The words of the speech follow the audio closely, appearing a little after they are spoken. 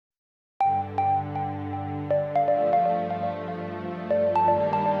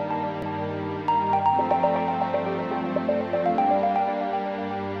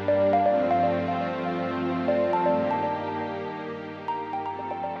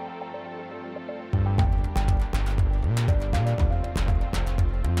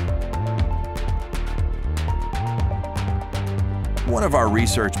One of our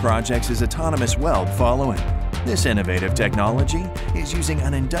research projects is autonomous weld following. This innovative technology is using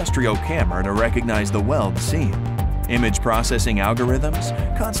an industrial camera to recognize the weld seam. Image processing algorithms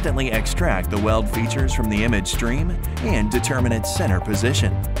constantly extract the weld features from the image stream and determine its center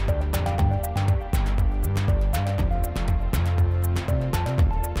position.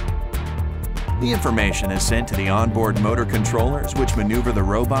 The information is sent to the onboard motor controllers, which maneuver the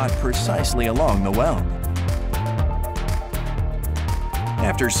robot precisely along the weld.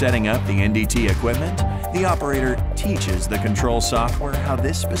 After setting up the NDT equipment, the operator teaches the control software how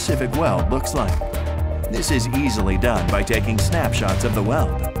this specific weld looks like. This is easily done by taking snapshots of the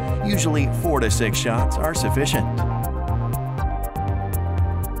weld. Usually 4 to 6 shots are sufficient.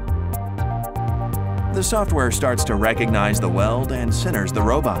 The software starts to recognize the weld and centers the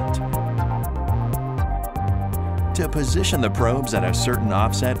robot. To position the probes at a certain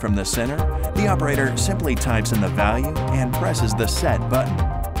offset from the center, the operator simply types in the value and presses the Set button.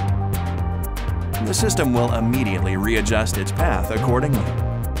 The system will immediately readjust its path accordingly.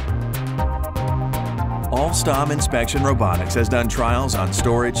 Alstom Inspection Robotics has done trials on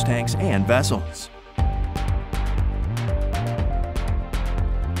storage tanks and vessels.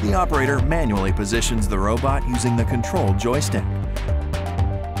 The operator manually positions the robot using the control joystick.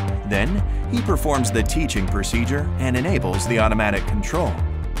 Then, he performs the teaching procedure and enables the automatic control.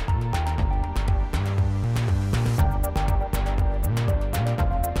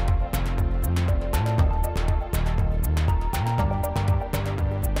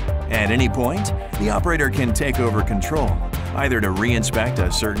 At any point, the operator can take over control, either to re-inspect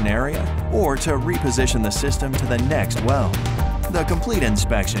a certain area or to reposition the system to the next weld. The complete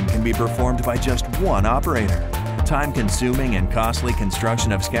inspection can be performed by just one operator. Time-consuming and costly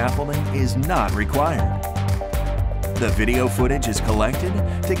construction of scaffolding is not required. The video footage is collected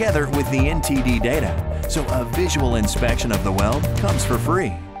together with the NTD data, so a visual inspection of the weld comes for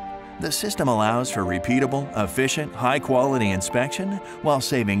free. The system allows for repeatable, efficient, high-quality inspection while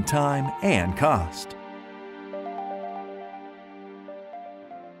saving time and cost.